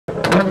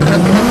How's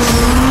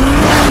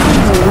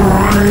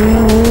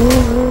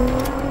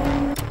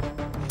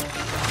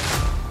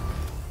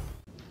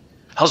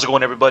it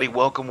going, everybody?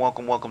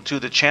 Welcome to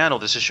the channel.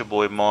 This is your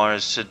boy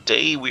Mars.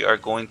 Today we are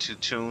going to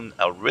tune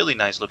a really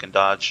nice looking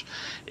Dodge.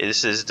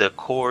 This is the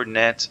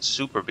Coronet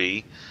Super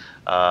B.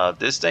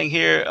 This thing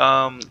here,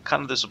 kind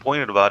of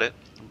disappointed about it,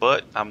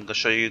 but I'm going to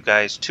show you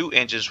guys two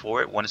engines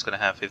for it. One is going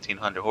to have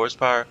 1500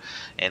 horsepower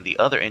and the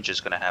other engine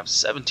is going to have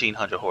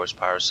 1700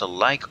 horsepower. So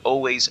like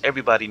always,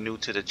 everybody new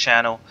to the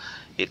channel,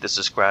 hit the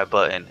subscribe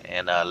button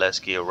and let's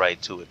get right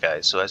to it,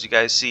 guys. So as you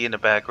guys see in the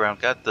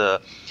background, got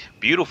the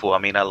beautiful, I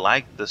mean, I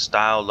like the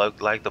style,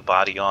 like the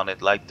body on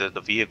it, like the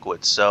vehicle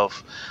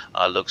itself.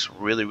 Looks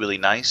really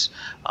nice.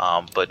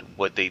 But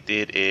what they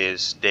did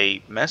is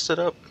they messed it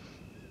up.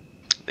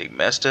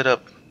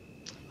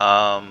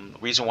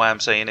 Reason why I'm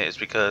saying it is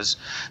because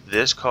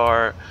this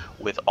car,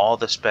 with all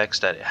the specs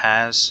that it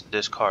has,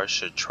 this car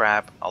should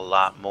trap a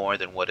lot more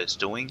than what it's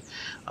doing,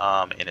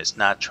 and it's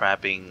not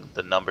trapping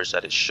the numbers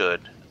that it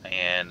should,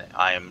 and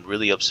I am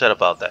really upset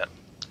about that.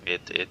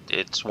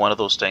 It's one of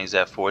those things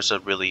that Forza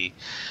really,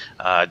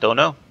 I don't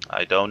know.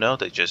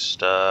 They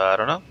just I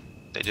don't know.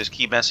 They just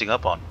keep messing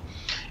up on.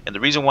 And the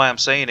reason why I'm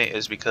saying it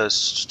is because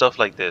stuff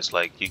like this,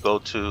 like you go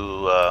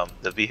to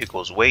the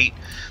vehicle's weight,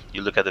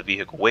 you look at the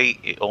vehicle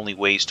weight, it only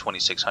weighs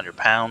 2,600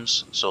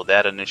 pounds. So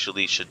that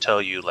initially should tell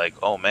you, like,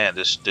 oh man,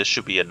 this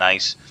should be a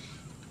nice,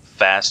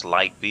 fast,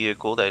 light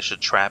vehicle that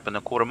should trap in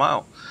a quarter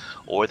mile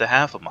or the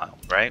half a mile,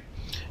 right?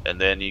 And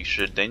then you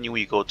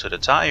go to the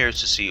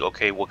tires to see,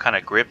 okay, what kind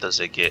of grip does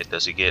it get?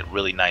 Does it get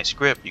really nice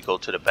grip? You go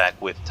to the back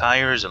width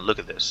tires and look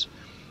at this.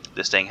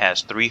 This thing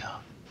has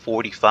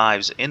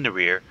 345s in the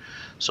rear.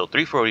 So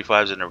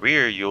 345s in the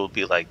rear, you'll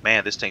be like,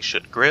 man, this thing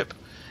should grip,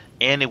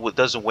 and it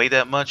doesn't weigh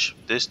that much.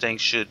 This thing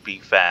should be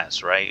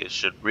fast, right? It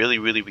should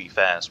really be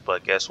fast.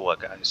 But guess what,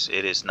 guys?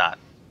 It is not.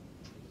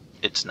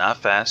 It's not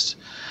fast.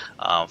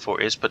 For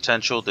its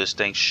potential, this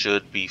thing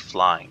should be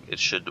flying. It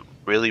should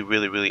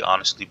really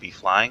honestly be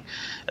flying,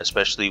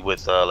 especially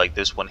with like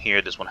this one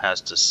here. This one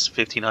has this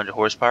 1500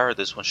 horsepower.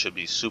 This one should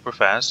be super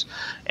fast,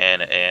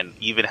 and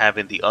even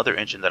having the other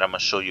engine that I'm gonna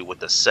show you with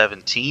the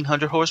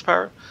 1700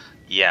 horsepower,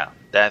 yeah,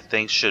 that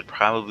thing should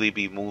probably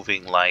be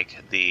moving like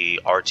the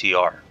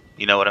RTR.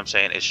 You know what I'm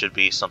saying? It should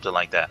be something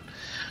like that.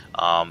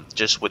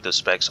 Just with the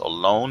specs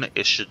alone,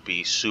 it should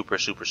be super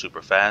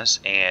fast,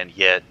 and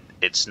yet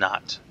it's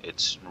not.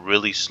 It's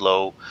really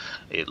slow.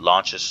 It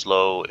launches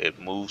slow. It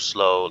moves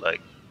slow. Like,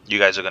 you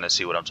guys are gonna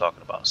see what I'm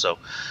talking about. So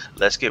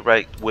let's get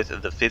right with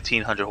the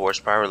 1500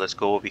 horsepower. Let's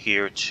go over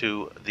here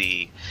to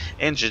the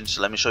engines.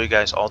 Let me show you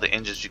guys all the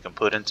engines you can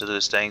put into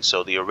this thing.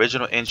 So the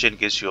original engine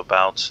gives you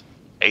about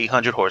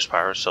 800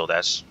 horsepower, so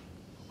that's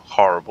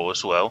horrible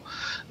as well.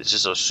 This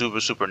is a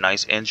super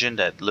nice engine.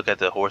 That, look at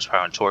the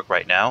horsepower and torque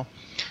right now.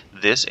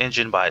 This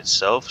engine by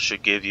itself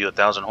should give you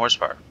 1000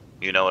 horsepower.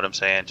 You know what I'm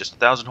saying? Just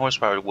 1000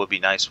 horsepower would be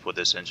nice for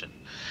this engine.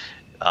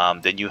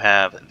 Then you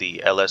have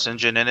the LS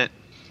engine in it.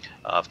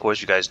 Of course,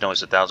 you guys know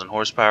it's 1000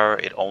 horsepower.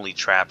 It only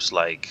traps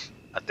like,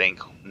 I think,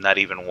 not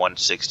even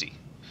 160.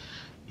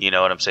 You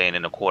know what I'm saying,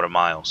 in a quarter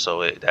mile.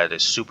 So that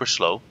is super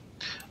slow.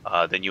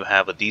 Then you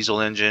have a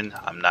diesel engine.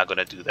 I'm not going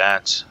to do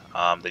that.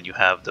 Then you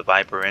have the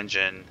Viper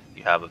engine.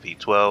 You have a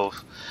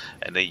V12,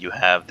 and then you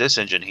have this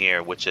engine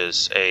here, which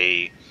is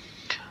a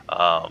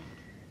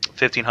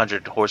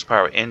 1500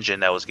 horsepower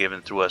engine that was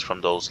given through us from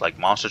those like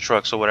monster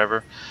trucks or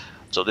whatever.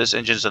 So this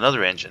engine is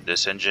another engine.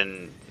 This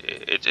engine,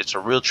 it's a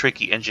real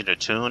tricky engine to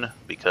tune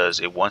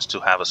because it wants to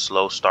have a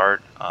slow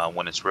start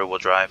when it's rear wheel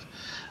drive.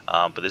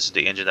 But this is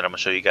the engine that I'm going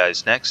to show you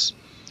guys next.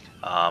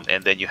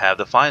 And then you have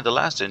the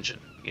last engine.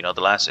 You know,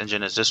 the last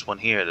engine is this one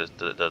here.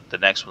 The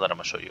next one that I'm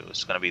going to show you.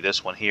 It's going to be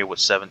this one here with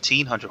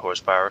 1700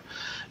 horsepower.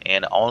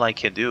 And all I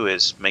can do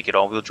is make it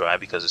all-wheel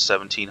drive because it's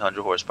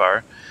 1700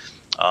 horsepower.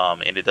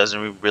 And it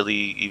doesn't really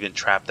even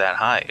trap that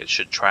high. It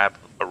should trap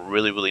a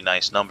really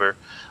nice number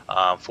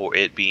for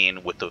it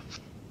being with the,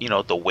 you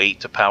know, the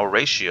weight to power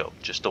ratio.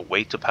 Just the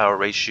weight to power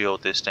ratio,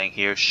 this thing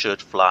here should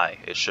fly.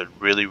 It should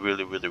really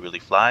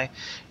fly.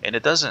 And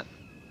it doesn't.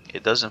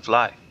 It doesn't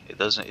fly. It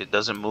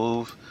doesn't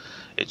move.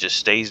 It just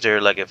stays there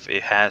like if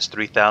it has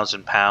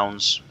 3,000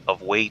 pounds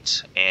of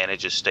weight, and it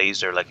just stays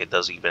there like it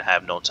doesn't even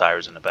have no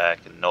tires in the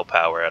back and no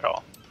power at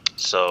all.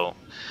 So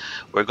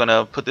we're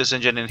gonna put this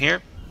engine in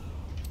here,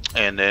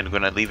 and then we're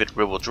gonna leave it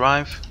rear wheel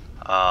drive,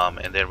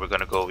 and then we're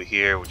gonna go over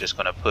here. We're just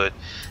gonna put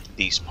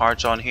these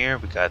parts on here.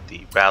 We got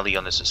the rally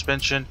on the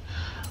suspension,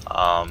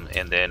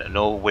 and then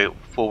no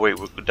full weight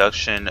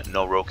reduction,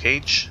 no roll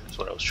cage. That's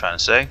what I was trying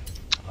to say.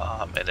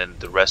 And then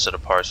the rest of the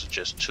parts are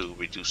just to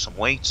reduce some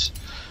weights.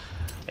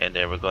 And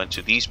then we're going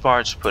to these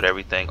parts, put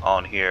everything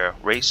on here,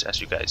 race,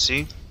 as you guys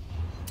see.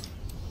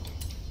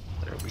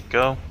 There we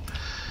go.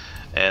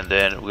 And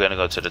then we're going to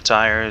go to the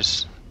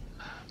tires,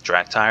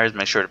 drag tires.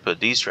 Make sure to put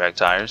these drag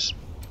tires.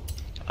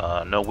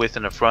 No width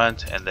in the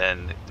front, and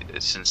then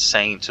it's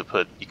insane to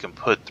put, you can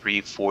put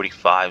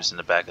 345s in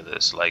the back of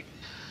this. Like,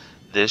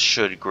 this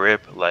should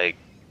grip like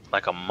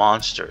a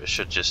monster. It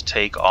should just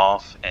take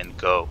off and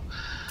go.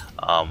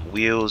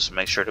 Wheels,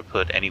 make sure to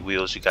put any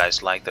wheels you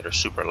guys like that are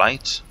super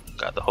light.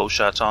 Got the whole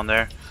shots on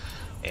there.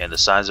 And the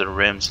size of the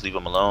rims, leave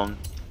them alone.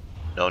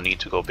 No need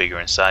to go bigger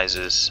in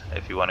sizes.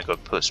 If you want to go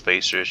put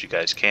spacers, you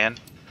guys can,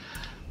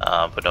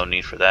 but no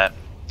need for that.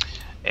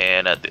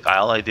 And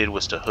all I did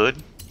was the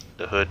hood.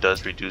 The hood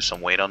does reduce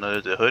some weight on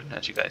the hood,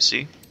 as you guys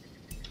see.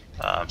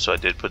 So I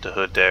did put the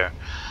hood there,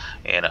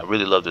 and I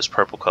really love this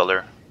purple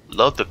color.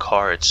 Love the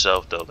car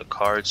itself, though. The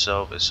car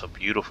itself is a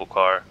beautiful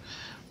car,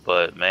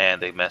 but man,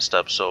 they messed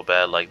up so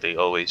bad, like they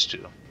always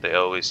do. They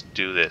always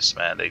do this,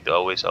 man. They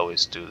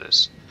always do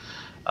this.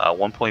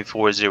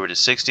 1.40 to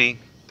 60,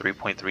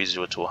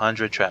 3.30 to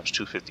 100, traps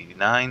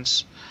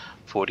 259s,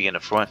 40 in the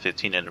front,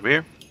 15 in the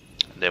rear.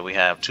 And then we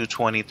have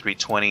 220,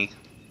 320,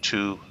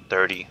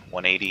 230,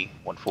 180,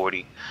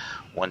 140,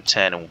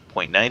 110, and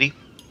 1.90.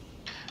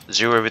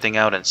 Zero everything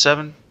out in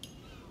 7,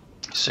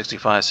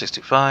 65,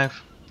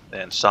 65,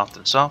 then soft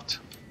and soft,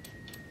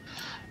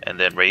 and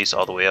then raise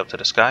all the way up to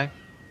the sky.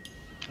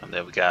 And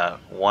then we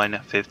got 1,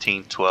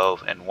 15,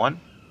 12, and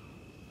 1.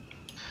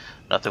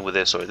 Nothing with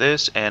this or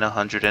this, and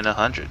 100 and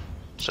 100.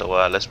 So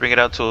let's bring it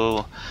out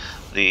to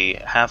the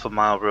half a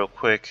mile real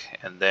quick,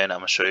 and then I'm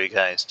gonna show you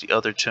guys the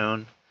other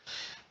tune,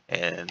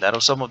 and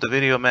that'll sum up the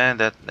video, man.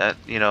 That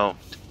you know,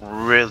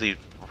 really,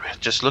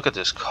 just look at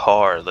this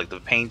car. Like, the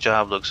paint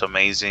job looks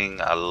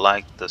amazing. I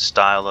like the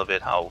style of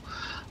it, how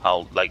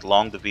like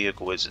long the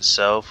vehicle is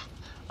itself.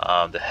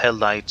 The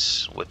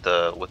headlights with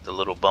the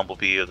little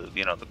bumblebee, or the,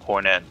 you know, the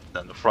Coronet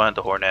on the front,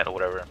 the Hornet or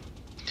whatever.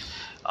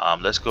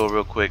 Let's go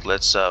real quick.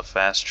 Let's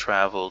fast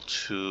travel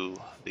to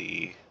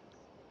the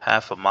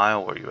half a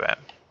mile where you're at,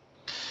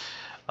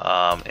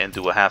 and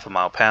do a half a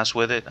mile pass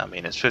with it. I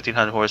mean, it's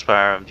 1500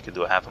 horsepower. You can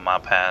do a half a mile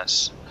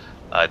pass.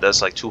 It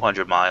does like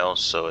 200 miles,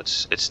 so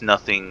it's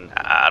nothing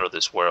out of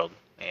this world,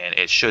 and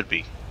it should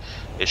be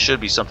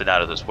something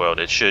out of this world.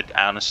 It should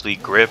honestly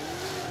grip.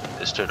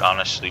 It should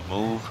honestly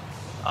move.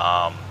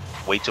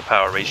 Weight to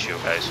power ratio,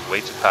 guys.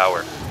 Weight to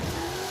power.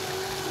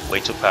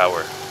 Weight to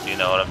power. You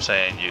know what I'm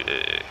saying?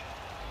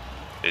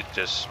 It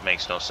just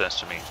makes no sense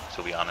to me,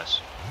 to be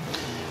honest.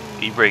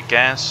 E-brake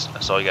gas,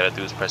 that's all you gotta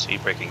do is press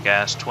e-brake and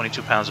gas.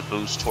 22 pounds of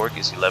boost. Torque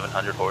is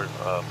 1100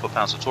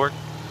 foot-pounds of torque.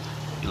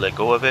 You let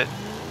go of it,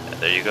 and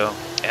there you go.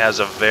 It has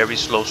a very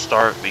slow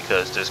start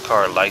because this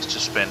car likes to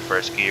spin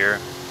first gear,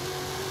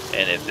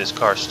 and if this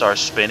car starts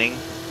spinning,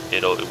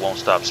 it won't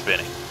stop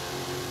spinning.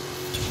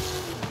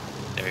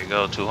 There you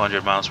go,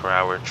 200 miles per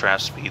hour trap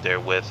speed there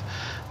with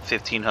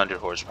 1500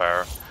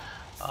 horsepower.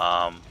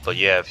 But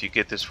yeah, if you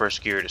get this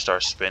first gear to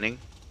start spinning,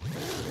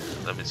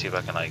 let me see if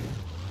I can, like,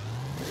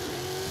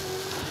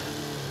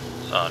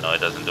 oh no,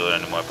 it doesn't do it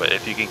anymore. But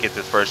if you can get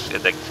this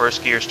if the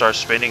first gear starts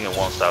spinning, it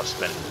won't stop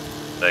spinning.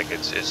 Like,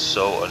 it's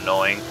so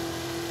annoying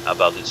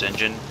about this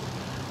engine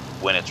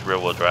when it's rear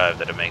wheel drive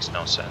that it makes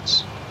no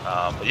sense.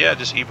 But yeah,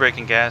 just e-brake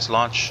and gas,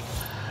 launch.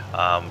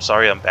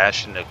 Sorry I'm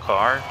bashing the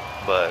car,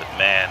 but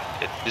man,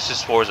 this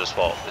is Forza's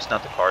fault. It's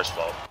not the car's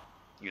fault.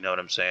 You know what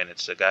I'm saying?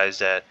 It's the guys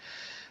that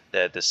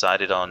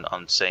decided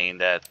on saying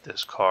that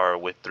this car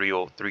with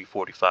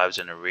 345s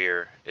in the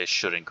rear, it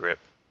shouldn't grip.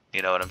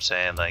 You know what I'm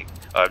saying? Like,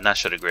 or not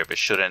shouldn't grip. It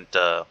shouldn't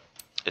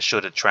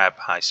trap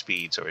high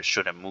speeds, or it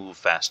shouldn't move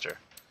faster.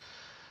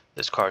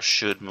 This car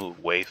should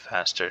move way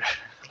faster.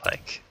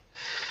 Like,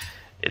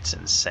 it's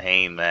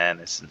insane, man.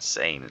 It's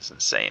insane. It's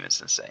insane.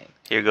 It's insane.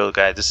 Here you go,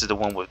 guys. This is the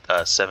one with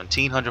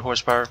 1700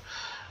 horsepower.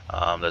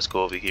 Let's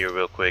go over here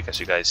real quick.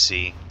 As you guys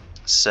see,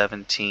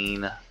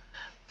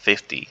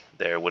 1750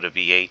 there with a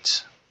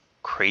V8.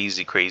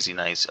 Crazy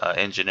nice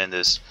engine in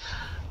this,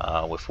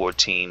 with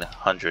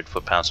 1400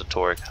 foot-pounds of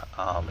torque.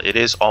 It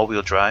is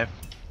all-wheel drive,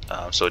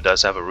 so it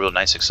does have a real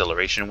nice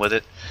acceleration with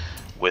it,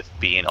 with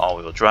being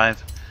all-wheel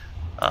drive.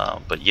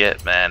 But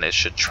yet, man, it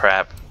should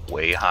trap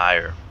way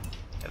higher.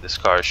 This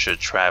car should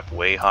trap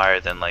way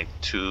higher than like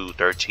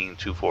 213,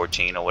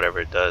 214, or whatever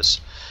it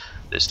does.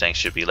 This thing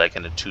should be like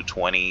in the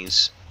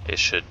 220s. It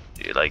should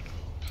be like,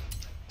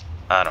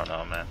 I don't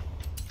know, man.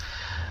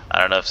 I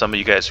don't know if some of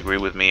you guys agree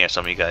with me or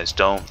some of you guys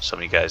don't. Some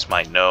of you guys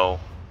might know,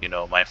 you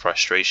know, my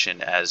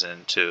frustration as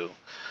into,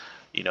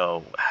 you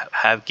know,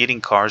 getting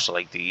cars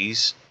like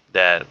these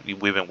that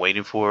we've been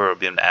waiting for or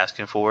been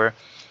asking for,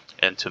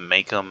 and to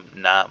make them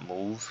not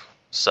move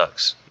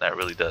sucks. That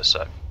really does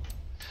suck.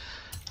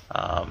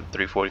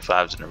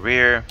 345s in the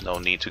rear. No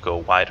need to go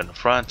wide on the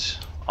front.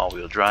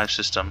 All-wheel drive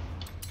system.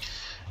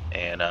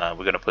 And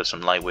we're going to put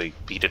some lightweight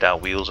beat-it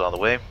out wheels all the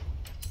way.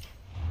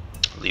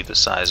 Leave the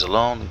sides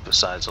alone. Leave the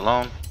sides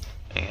alone.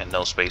 And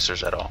no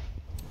spacers at all.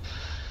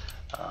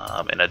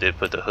 And I did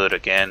put the hood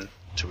again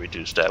to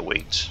reduce that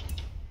weight.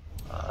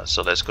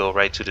 So let's go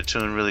right to the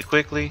tune really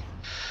quickly.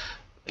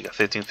 We got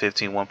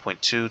 1515,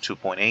 1.2,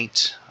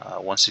 2.8,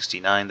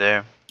 169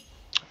 there.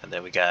 And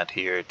then we got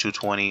here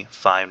 220,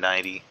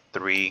 590,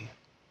 3,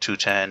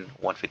 210,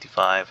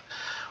 155,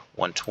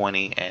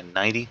 120, and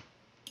 90.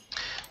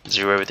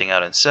 Zero everything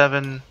out in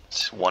 7,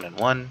 1 and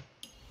 1.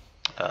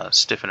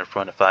 Stiff in the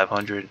front of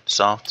 500,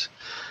 soft.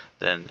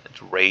 Then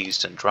it's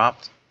raised and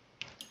dropped.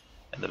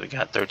 And then we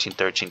got 13,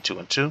 13, 2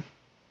 and 2.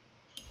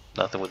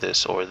 Nothing with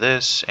this or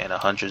this, and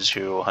 100,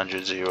 0,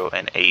 100, 0,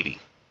 and 80.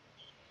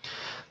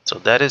 So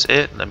that is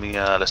it. Let me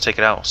let's take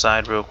it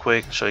outside real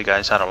quick, show you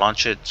guys how to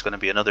launch it. It's going to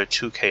be another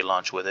 2K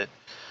launch with it.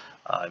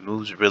 It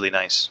moves really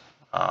nice,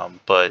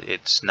 but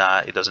it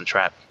doesn't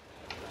trap.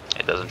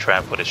 It doesn't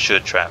trap what it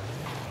should trap.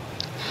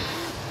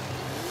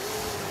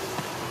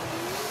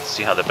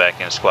 See how the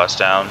back end squats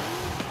down.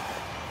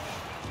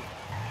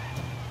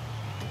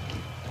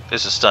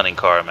 This is a stunning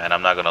car, man.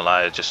 I'm not gonna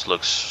lie, it just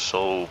looks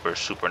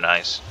super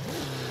nice.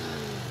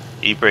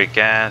 E-brake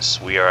gas,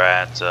 we are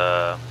at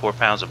 4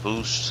 pounds of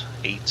boost,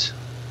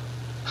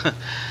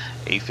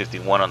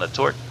 851 on the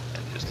torque,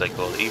 and just let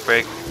go of the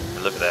e-brake,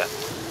 and look at that.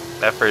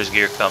 That first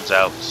gear comes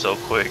out so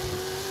quick.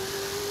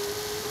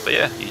 But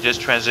yeah, you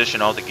just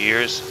transition all the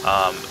gears.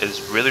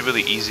 It's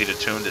really easy to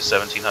tune to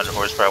 1700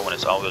 horsepower when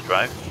it's all-wheel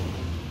drive.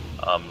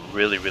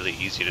 Really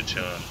easy to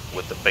tune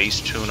with the base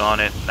tune on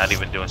it. Not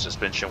even doing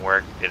suspension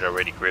work, it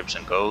already grips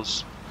and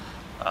goes.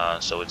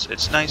 So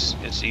it's nice.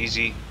 It's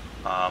easy.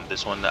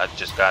 This one I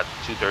just got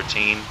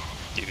 213.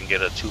 You can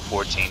get a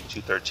 214,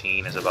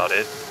 213 is about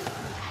it.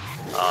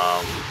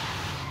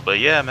 But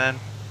yeah, man.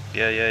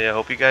 Yeah.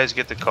 Hope you guys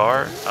get the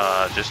car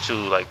just to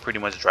like pretty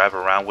much drive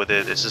around with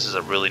it. This is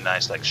a really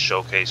nice like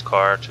showcase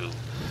car to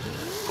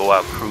go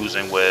out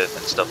cruising with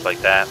and stuff like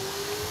that.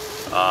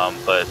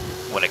 But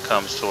when it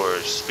comes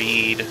towards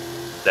speed,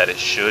 that it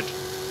should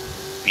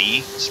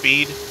be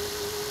speed,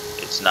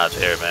 it's not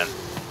there, man.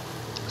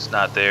 It's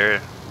not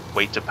there.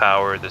 Weight to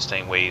power, this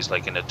thing weighs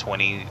like in the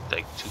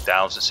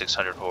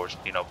 2,600 horse,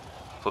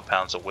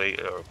 foot-pounds of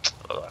weight, or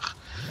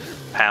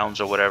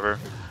pounds or whatever,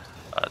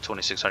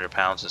 2,600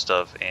 pounds and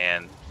stuff,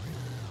 and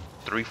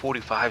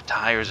 345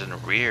 tires in the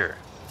rear.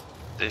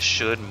 This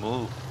should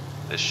move.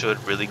 This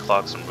should really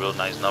clock some real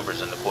nice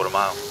numbers in the quarter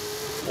mile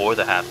or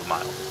the half a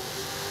mile.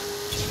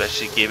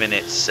 Especially given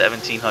it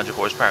 1700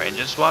 horsepower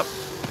engine swap.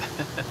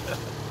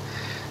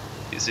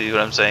 You see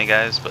what I'm saying,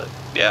 guys? But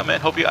yeah, man,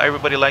 hope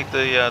everybody liked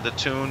the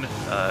tune.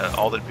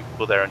 All the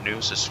people that are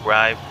new,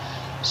 subscribe.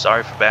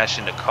 Sorry for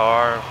bashing the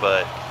car,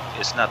 but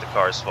it's not the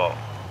car's fault,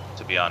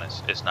 to be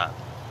honest. It's not.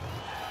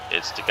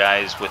 It's the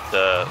guys with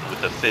the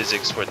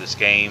physics for this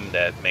game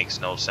that makes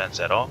no sense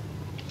at all.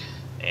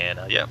 And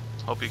yeah,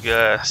 hope you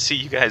guys see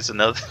you guys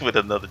with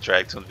another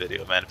drag tune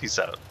video, man. Peace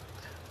out.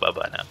 Bye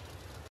bye now.